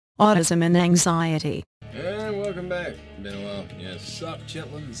autism and anxiety. And welcome back. Been a while, yes. Sup,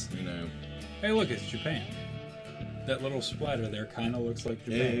 chitlins? You know. Hey, look, it's Japan. That little splatter there kind of looks like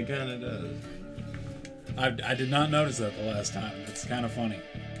Yeah, Japan. it kind of does. I did not notice that the last time. It's kind of funny.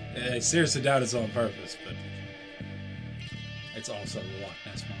 I seriously doubt it's on purpose, but it's also the Loch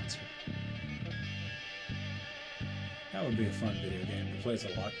Ness Monster. That would be a fun video game to play as a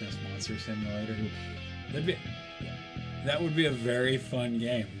Loch Ness Monster simulator. That would be a very fun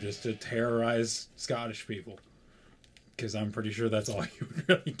game, just to terrorize Scottish people. Because I'm pretty sure that's all you would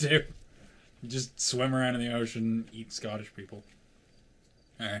really do. Just swim around in the ocean, eat Scottish people.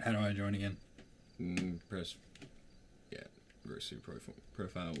 Alright, how do I join again? Press, versus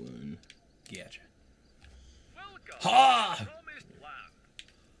profile 1. Gotcha. Ha!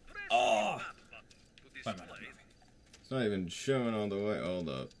 Oh! Why am I not moving? It's not even showing all the way. Hold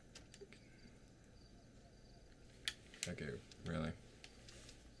up. Okay, really?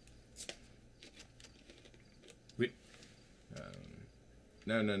 Wait.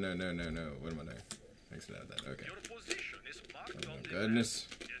 No. What am I doing? Exit out that. Okay. Oh my goodness.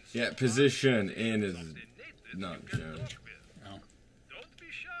 Yeah, position in is not shown. Oh.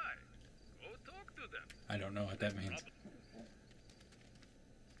 I don't know what that means.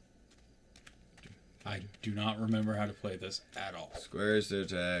 I do not remember how to play this at all. Square is to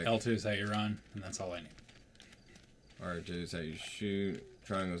attack. L2 is how you run, and that's all I need. R2 is how you shoot.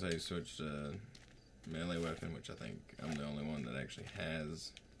 Triangle is how you switch to melee weapon, which I think I'm the only one that actually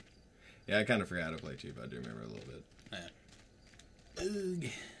has. Yeah, I kind of forgot how to play too, but I do remember a little bit. Ugh.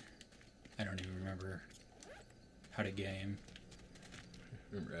 I don't even remember how to game.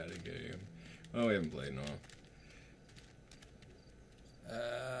 Remember how to game. Oh, we haven't played in a while.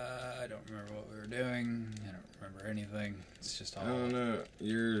 I don't remember what we were doing. I don't remember anything. It's just all... I don't know.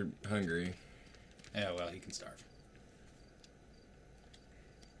 You're hungry. Yeah, well, you can starve.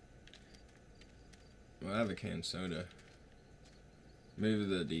 Well, I have a canned soda. Move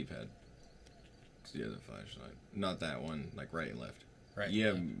the D-pad. Because you have the flashlight. Not that one. Like right and left. Right. You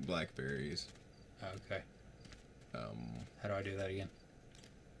have blackberries. Okay. How do I do that again?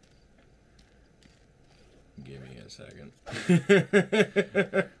 Give me a second.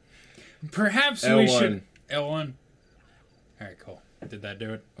 Perhaps L1. we should... L1? Alright, cool. Did that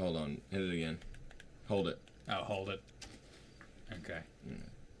do it? Hold on. Hit it again. Hold it. Oh, hold it. Okay.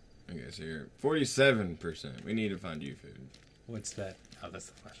 Okay, so you're 47%. We need to find you food. What's that? Oh, that's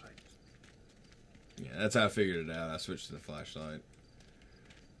the flashlight. Yeah, that's how I figured it out. I switched to the flashlight.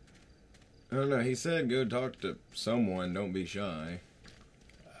 I don't know. He said go talk to someone. Don't be shy.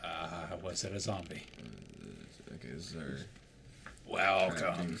 Was it a zombie? Okay, is there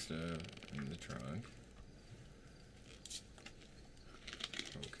Welcome. stuff in the trunk?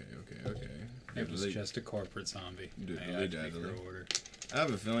 Okay. It was just a corporate zombie. Order. I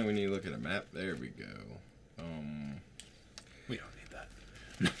have a feeling we need to look at a map. There we go. We don't need that.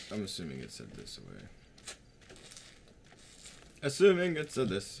 I'm assuming it said this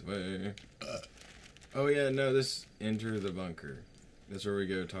way. Oh yeah, no, this enter the bunker. That's where we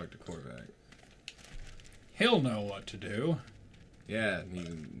go talk to Korvac. He'll know what to do. Yeah,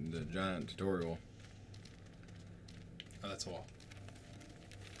 the giant tutorial. Oh, that's a wall.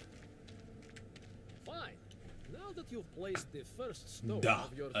 Fine. Now that you've placed the first stone Da,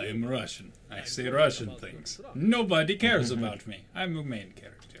 of your I am building, Russian. I I'm say worried Russian about your things. truck. Nobody cares about me. I'm a main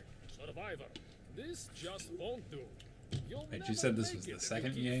character. Survivor, this just won't do. You'll Wait, you never said this make was the it if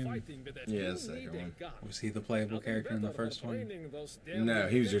second you keep game? fighting with that. Yeah, You second need a one. gun. Was he the playable Nothing character in the better first than one? training those damn No,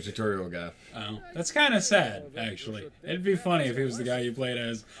 he was your infections. tutorial guy. Oh, that's kind of sad, actually. It'd be funny if he was the guy you played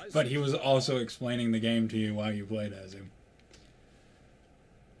as, but he was also explaining the game to you while you played as him.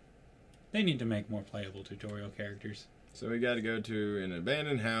 They need to make more playable tutorial characters. So we got to go to an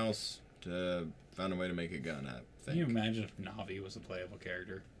abandoned house to find a way to make a gun, I Can you think. imagine if Navi was a playable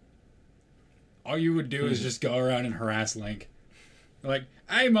character? All you would do is just go around and harass Link. Like,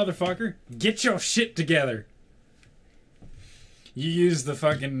 hey, motherfucker, get your shit together. You use the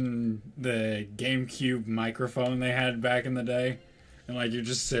GameCube microphone they had back in the day, and like you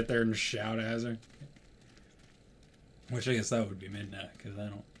just sit there and shout at her. Which I guess that would be midnight, because I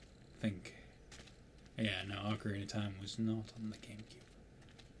don't think... Yeah, no, Ocarina of Time was not on the GameCube.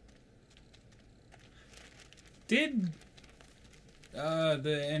 Did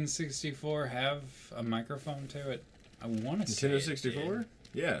the N64 have a microphone to it? I want to say Nintendo 64?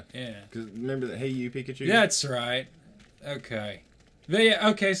 Yeah. Yeah. Because remember that Hey You Pikachu? That's right. Okay. But yeah,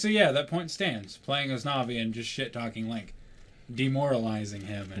 okay, so yeah, that point stands. Playing as Navi and just shit-talking Link. Demoralizing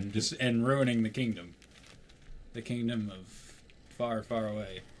him and ruining the kingdom. The kingdom of far, far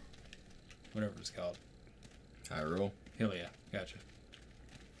away. Whatever it's called. Hyrule. Hylia. Gotcha.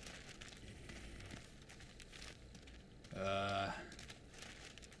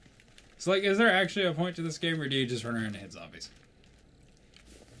 It's like, is there actually a point to this game, or do you just run around and hit zombies?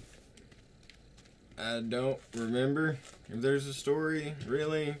 I don't remember if there's a story,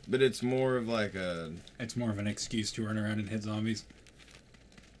 really, but it's more of like a... It's more of an excuse to run around and hit zombies.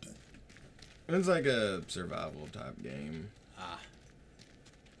 It's like a survival type game. Ah.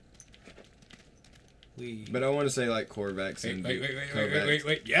 But I want to say like Korvax and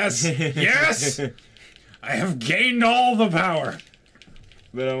Wait. Yes! Yes! I have gained all the power!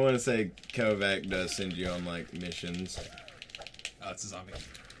 But I want to say Kovac does send you on like missions. Oh, it's a zombie.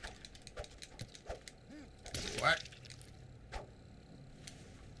 What?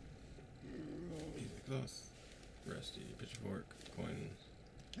 Easy close. Rusty, pitchfork, coins.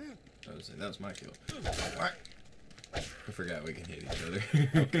 I was saying that was my kill. What? I forgot we can hit each other.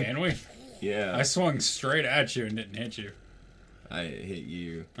 Can we? Yeah. I swung straight at you and didn't hit you. I hit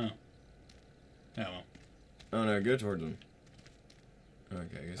you. Oh. Oh well. Oh no, go towards him.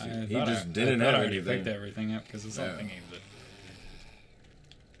 Okay, I guess he I just didn't have I already anything. picked everything up because it's all thinking of it.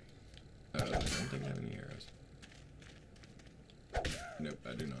 I don't think I have any arrows. Nope,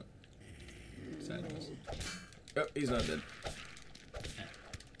 I do not. Sadness. Oh, he's not dead.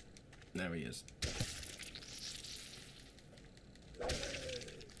 Now he is.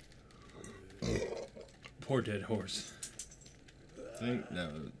 Poor dead horse. I think no,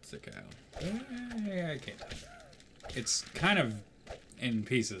 it's a cow. I can't tell. It's kind of in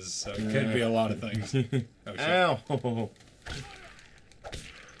pieces, so it could be a lot of things. Oh, shit. Ow!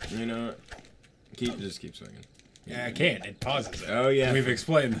 You know what? Just keep swinging. Yeah, I can't. It pauses it. Oh, yeah. We've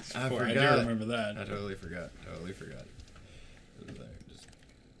explained this I before. I, forgot. do remember that. I totally forgot.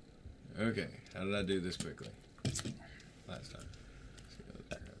 Okay, how did I do this quickly? Last time.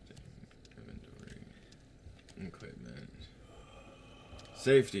 Inventory. Equipment.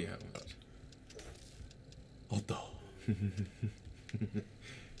 Safety helmet.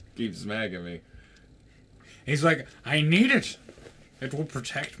 Keep smacking me. He's like, I need it. It will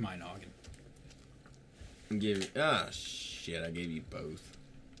protect my noggin. Shit, I gave you both.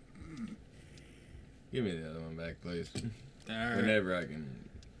 Give me the other one back, please. Right. Whenever I can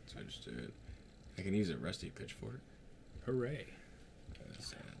switch to it. I can use a rusty pitchfork. Hooray.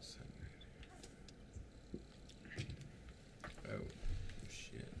 Oh,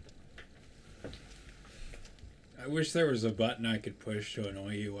 shit. I wish there was a button I could push to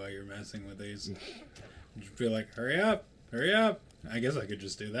annoy you while you're messing with these. Just be like, hurry up, hurry up. I guess I could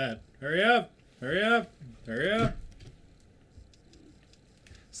just do that. Hurry up, hurry up, hurry up.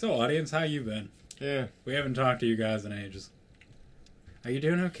 So, audience, how you been? Yeah. We haven't talked to you guys in ages. Are you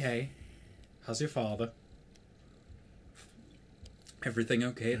doing okay? How's your father? Everything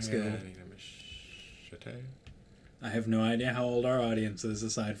okay at school? I need a machete. I have no idea how old our audience is,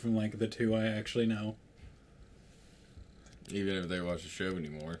 aside from, like, the two I actually know. Even if they watch the show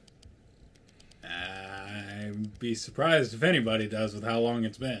anymore. I'd be surprised if anybody does with how long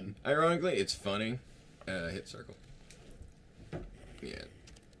it's been. Ironically, it's funny. Hit circle. Yeah.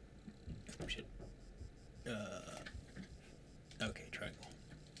 Shit. Okay, triangle.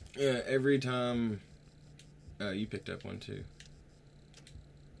 Yeah, every time... you picked up one, too.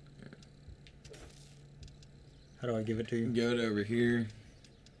 How do I give it to you? Go it over here.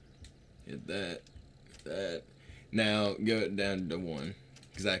 Hit that. That. Now, go it down to 1.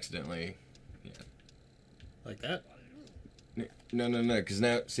 Because accidentally... Yeah. Like that? No, because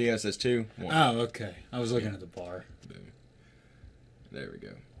now, see how it says 2? 1. Oh, okay. I was looking at the bar. Boom. There we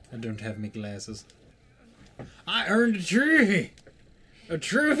go. I don't have any glasses. I earned a trophy! A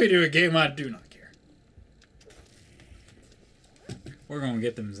trophy to a game I do not care. We're gonna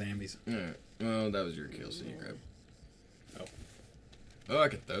get them zombies. Alright. Well, that was your kill, so you grab. Oh. Oh, I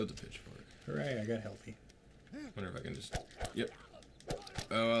can throw the pitchfork. Hooray, I got healthy. Wonder if I can just... Yep.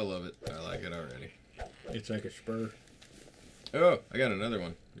 Oh, I love it. I like it already. It's like a spur. Oh, I got another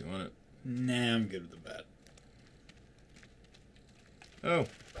one. You want it? Nah, I'm good with the bat. Oh,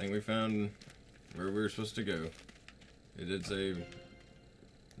 I think we found where we were supposed to go. It did say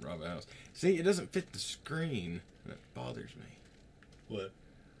rob a house. See, it doesn't fit the screen. That bothers me. What?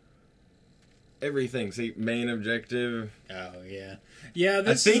 Everything. See, main objective. Oh, yeah. Yeah,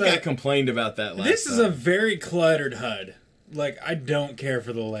 I think I complained about that last This is time. a very cluttered HUD. Like, I don't care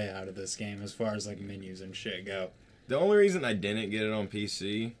for the layout of this game as far as, like, menus and shit go. The only reason I didn't get it on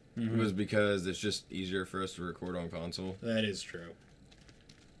PC was because it's just easier for us to record on console. That is true.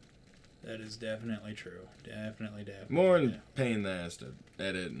 That is definitely true. Definitely. More in pain in the ass to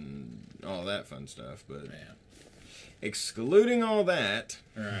edit and all that fun stuff, but Yeah. excluding all that,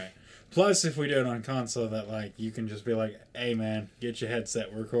 Right. Plus, if we do it on console, that, like, you can just be like, hey, man, get your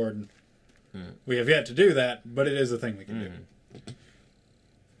headset, we're recording. We have yet to do that, but it is a thing we can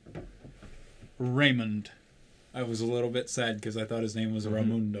do. Raymond. I was a little bit sad because I thought his name was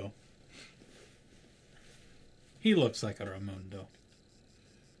Ramundo. He looks like a Ramundo.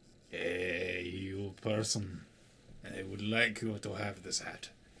 Hey, you person. I would like you to have this hat.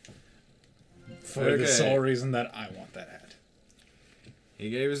 For the sole reason that I want that hat. He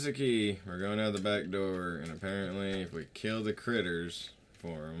gave us the key. We're going out the back door, and apparently if we kill the critters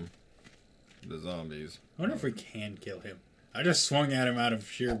for him, the zombies. I wonder if we can kill him. I just swung at him out of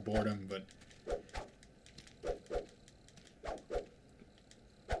sheer boredom, but...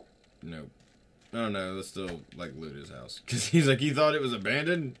 Nope. Oh no, let's still, like, loot his house. Because he's like, he thought it was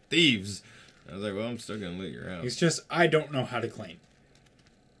abandoned? Thieves! I was like, well, I'm still gonna loot your house. He's just, I don't know how to clean.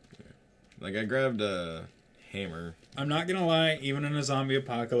 Like, I grabbed a hammer. I'm not gonna lie, even in a zombie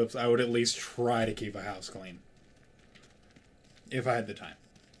apocalypse, I would at least try to keep a house clean. If I had the time.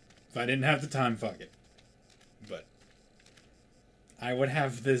 If I didn't have the time, fuck it. But I would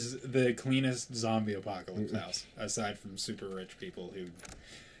have the cleanest zombie apocalypse house, aside from super rich people who...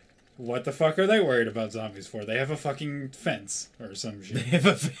 What the fuck are they worried about zombies for? They have a fucking fence or some shit.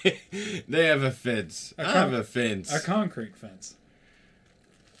 They have a fence. I have a fence. A concrete fence.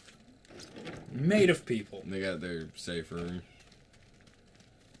 Made of people. They got their safe room.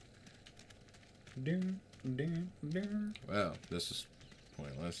 Wow, this is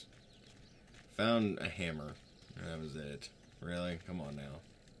pointless. Found a hammer. And that was it. Really? Come on now.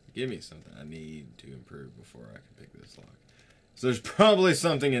 Give me something I need to improve before I can pick this lock. So there's probably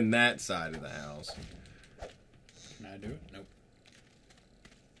something in that side of the house. Can I do it? Nope.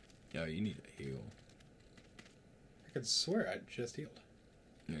 Yo, you need to heal. I could swear I just healed.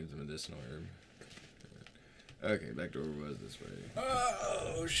 There's a medicinal herb. Okay, back door was this way.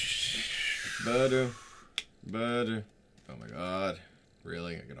 Oh, Butter. Butter. Oh my god.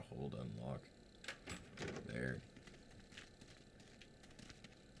 Really? I gotta hold unlock. There.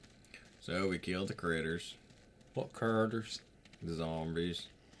 So we killed the critters. What critters? The zombies.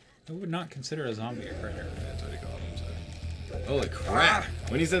 I would not consider a zombie a critter. That's what he called them, so. Holy crap!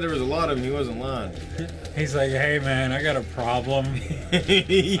 When he said there was a lot of them, he wasn't lying. He's like, hey man, I got a problem.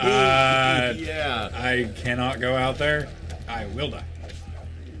 Yeah. I cannot go out there. I will die.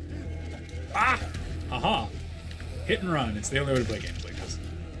 Ah! Aha! Hit and run. It's the only way to play games like this.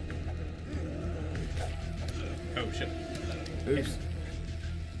 Oh shit. Oops.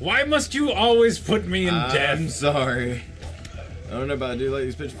 Why must you always put me in death? I'm sorry. I don't know, but I do like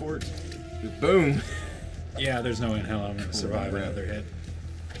these pitchforks. Just boom. Yeah, there's no in hell I'm gonna survive another hit.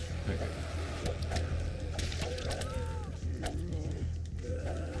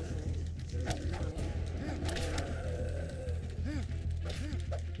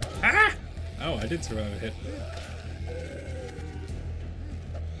 Ah! Oh, I did survive a hit.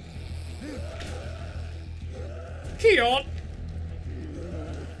 Killed!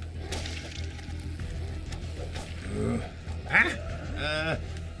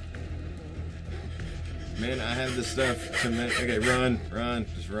 Man, I have the stuff to make. Okay, run,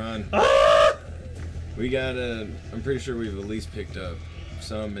 just run. We got I'm pretty sure we've at least picked up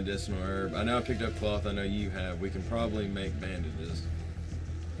some medicinal herb. I know I picked up cloth. I know you have. We can probably make bandages,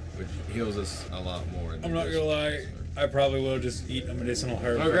 which heals us a lot more. I'm not gonna lie. I probably will just eat a medicinal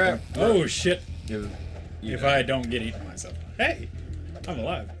herb. Oh, crap. Oh shit! If I don't get eaten myself. Hey, I'm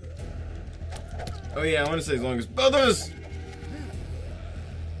alive. Oh yeah, I want to say as long as both of us.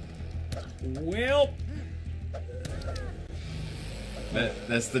 Well,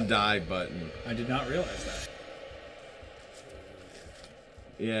 That's the die button. I did not realize that.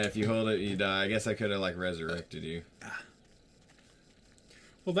 Yeah, if you hold it, you die. I guess I could have like resurrected you.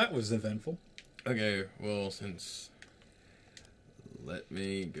 Well, that was eventful. Okay, well, let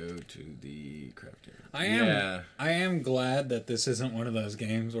me go to the crafting. I am glad that this isn't one of those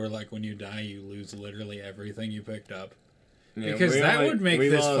games where, like, when you die, you lose literally everything you picked up. Yeah, because that would make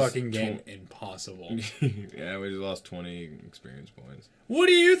this fucking game impossible. Yeah, we just lost 20 experience points. What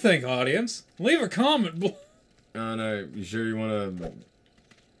do you think, audience? Leave a comment. Oh no, you sure you want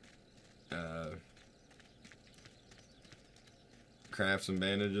to craft some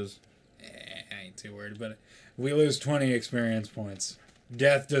bandages? I ain't too worried about it. We lose 20 experience points.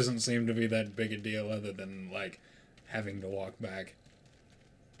 Death doesn't seem to be that big a deal other than, like, having to walk back.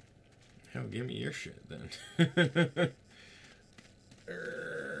 Hell, give me your shit, then.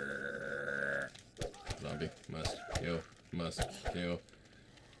 Zombie. Must kill.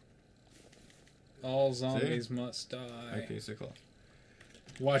 All zombies must die. Okay, so close.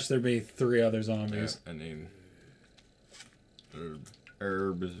 Watch there be 3 other zombies. Yeah, I need herb.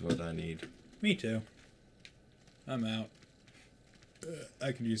 Herb is what I need. Me too. I'm out.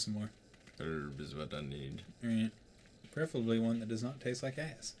 I could use some more. herb is what I need. Right. Preferably one that does not taste like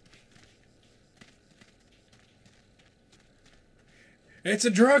ass. It's a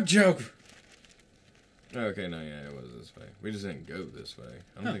drug joke! Okay, no, yeah, it was this way. We just didn't go this way.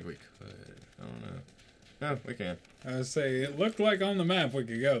 I don't think we could. I don't know. No, we can. I would say, it looked like on the map we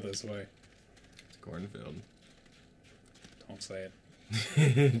could go this way. It's a cornfield. Don't say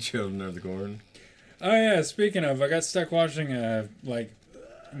it. Children of the corn. Oh yeah, speaking of, I got stuck watching a,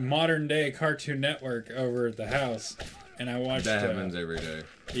 modern day Cartoon Network over at the house. And I watched... That happens every day.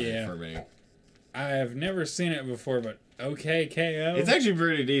 Yeah. For me. I have never seen it before, but OK KO. It's actually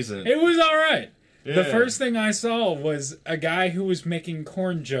pretty decent. It was alright. Yeah. The first thing I saw was a guy who was making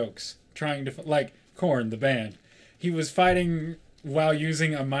corn jokes. Trying to... Korn, the band. He was fighting while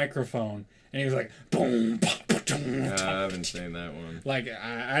using a microphone. And he was like... Boom, I haven't seen that one.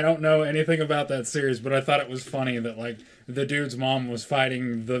 I don't know anything about that series, but I thought it was funny that, the dude's mom was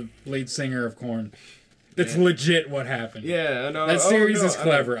fighting the lead singer of Korn. That's legit what happened. Yeah, no. That series is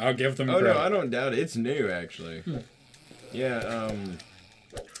clever. I'll give them credit. No, I don't doubt it. It's new, actually. Yeah,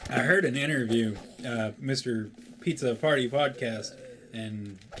 I heard an interview, Mr. Pizza Party Podcast,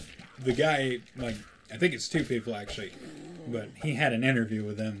 and the guy, I think it's two people, actually, but he had an interview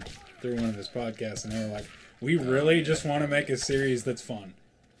with them through one of his podcasts, and they were like, we really just want to make a series that's fun.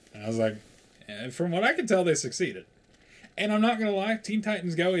 And I was like, from what I can tell, they succeeded. And I'm not going to lie, Teen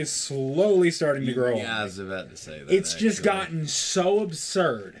Titans Go is slowly starting to grow. Yeah, I was about to say that. It's just gotten so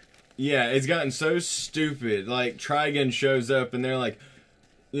absurd. Yeah, it's gotten so stupid. Trigun shows up, and they're like,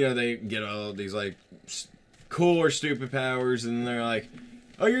 they get all these, cool or stupid powers, and they're like,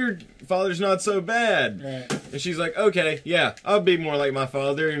 oh, your father's not so bad. Right. And she's like, okay, yeah, I'll be more like my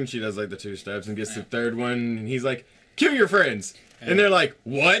father. And she does, the 2 steps and gets the third one, and he's like, kill your friends. And they're like,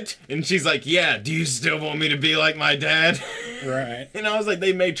 what? And she's like, yeah, do you still want me to be like my dad? Right. And I was like,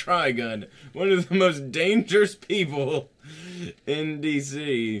 they made Trigun, one of the most dangerous people in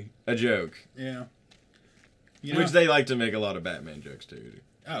DC, a joke. Yeah. Which they like to make a lot of Batman jokes, too.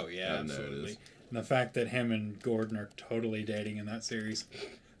 Oh, yeah, I've absolutely. noticed. And the fact that him and Gordon are totally dating in that series,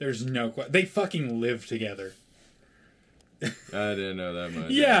 there's no question. They fucking live together. I didn't know that much.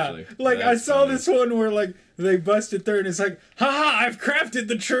 Yeah, Actually. I saw this one where they busted through and it's like, haha, I've crafted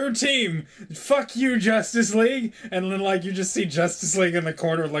the true team. Fuck you, Justice League. And then you just see Justice League in the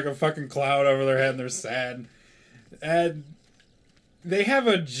corner with a fucking cloud over their head and they're sad. And they have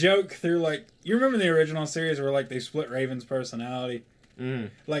a joke through you remember the original series where they split Raven's personality? Mm.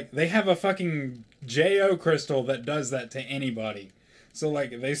 They have a fucking J.O. crystal that does that to anybody. So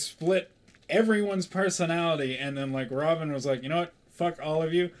they split everyone's personality, and then Robin was like, you know what, fuck all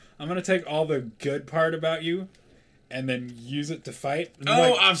of you, I'm gonna take all the good part about you and then use it to fight. And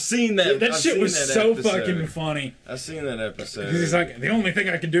I've seen that. That shit was so fucking funny. I've seen that episode. Because he's like, the only thing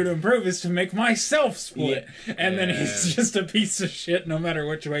I can do to improve is to make myself split. Yeah. And then he's just a piece of shit no matter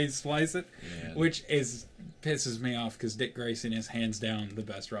which way you slice it. Yeah. Which pisses me off because Dick Grayson is hands down the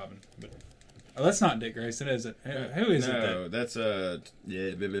best Robin. But that's not Dick Grayson, is it? Who is it? No, that's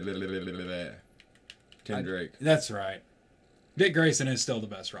Tim Drake. That's right. Dick Grayson is still the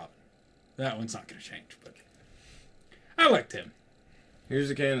best Robin. That one's not going to change, but I liked him.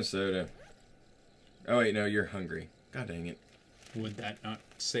 Here's a can of soda. Oh wait, no, you're hungry. God dang it. Would that not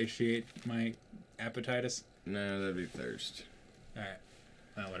satiate my appetitus? No, that'd be thirst. Alright.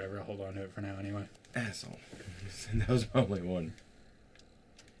 Well, whatever. I'll hold on to it for now anyway. Asshole. That was only one.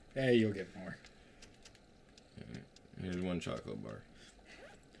 Hey, you'll get more. Here's one chocolate bar.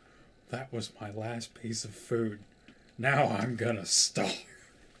 That was my last piece of food. Now I'm gonna starve.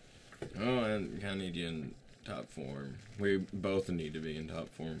 Oh, and I need you in top form. We both need to be in top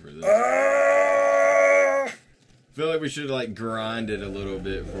form for this. I feel like we should grind it a little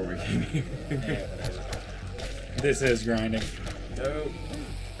bit before we came here. Yeah, this is grinding. Oh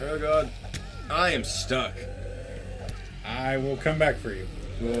god. I am stuck. I will come back for you.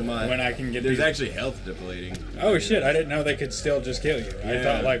 Well, when I can get There's these... actually health depleting. Oh shit, I didn't know they could still just kill you. Yeah.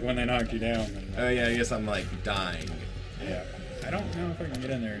 I thought when they knocked you down. And... Oh yeah, I guess I'm dying. Yeah. I don't know if I can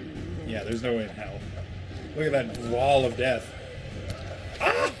get in there. Yeah, there's no way in hell. Look at that wall of death.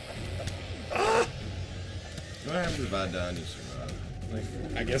 Ah! Ah! What happens if I die and you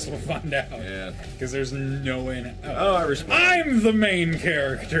survive? I guess we'll find out. Yeah. Because there's no way in hell. Oh, I respond. I'm the main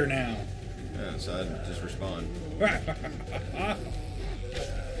character now. Yeah, so I just respond.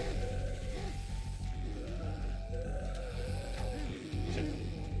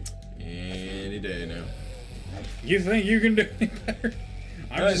 Any day now. You think you can do any better?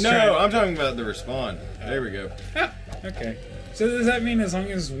 I'm talking about the respawn. There we go. Okay. So does that mean as long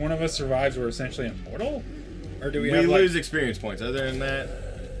as one of us survives, we're essentially immortal? Or do we have lose experience points. Other than that,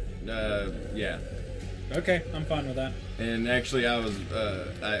 Yeah. Okay, I'm fine with that. And actually, I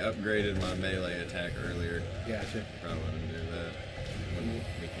upgraded my melee attack earlier. Gotcha. Probably wouldn't do that when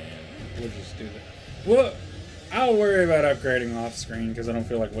we can. We'll just do that. Well, I'll worry about upgrading off screen because I don't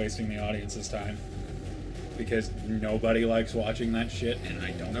feel like wasting the audience's time. Because nobody likes watching that shit, and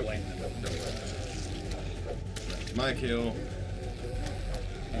I don't blame them. Don't worry. That's my kill.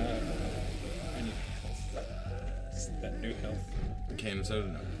 I need that new health. Can of soda?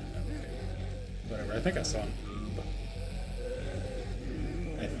 No. Whatever. I think I saw him.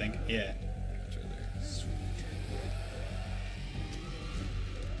 I think. Yeah. It's right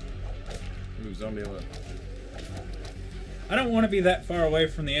there. Ooh, zombie alert. I don't want to be that far away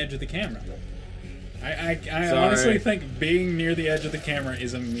from the edge of the camera. I Sorry. honestly think being near the edge of the camera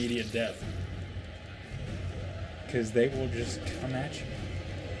is immediate death. Because they will just come at you.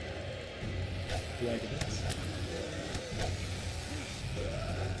 Like this.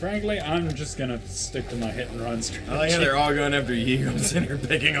 Frankly, I'm just gonna stick to my hit and run strategy. I like how they're all going after you. I'm sitting here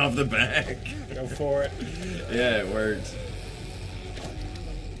picking off the back. Go for it. Yeah, it works.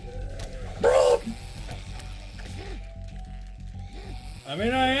 I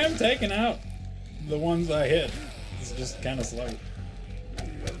mean, I am taking out the ones I hit. It's just kind of slow.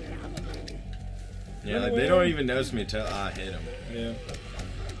 Yeah, like they don't even notice me till I hit them. Yeah.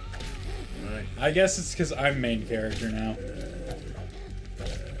 Right. I guess it's because I'm main character now.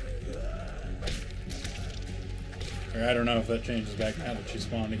 Or I don't know if that changes back now that she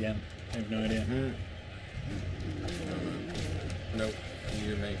spawned again. I have no idea. Nope.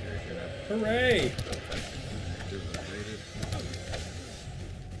 You're main character now. Hooray! Do it upgraded.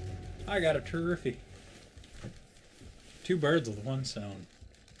 I got a terrific. 2 birds with 1 stone.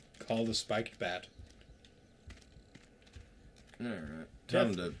 Called a spiked bat. Alright.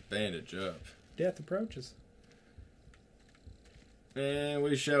 Time to bandage up. Death approaches. And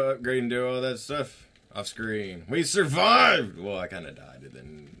we shall upgrade and do all that stuff off screen. We survived! Well, I kind of died and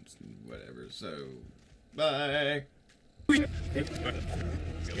then whatever, so bye!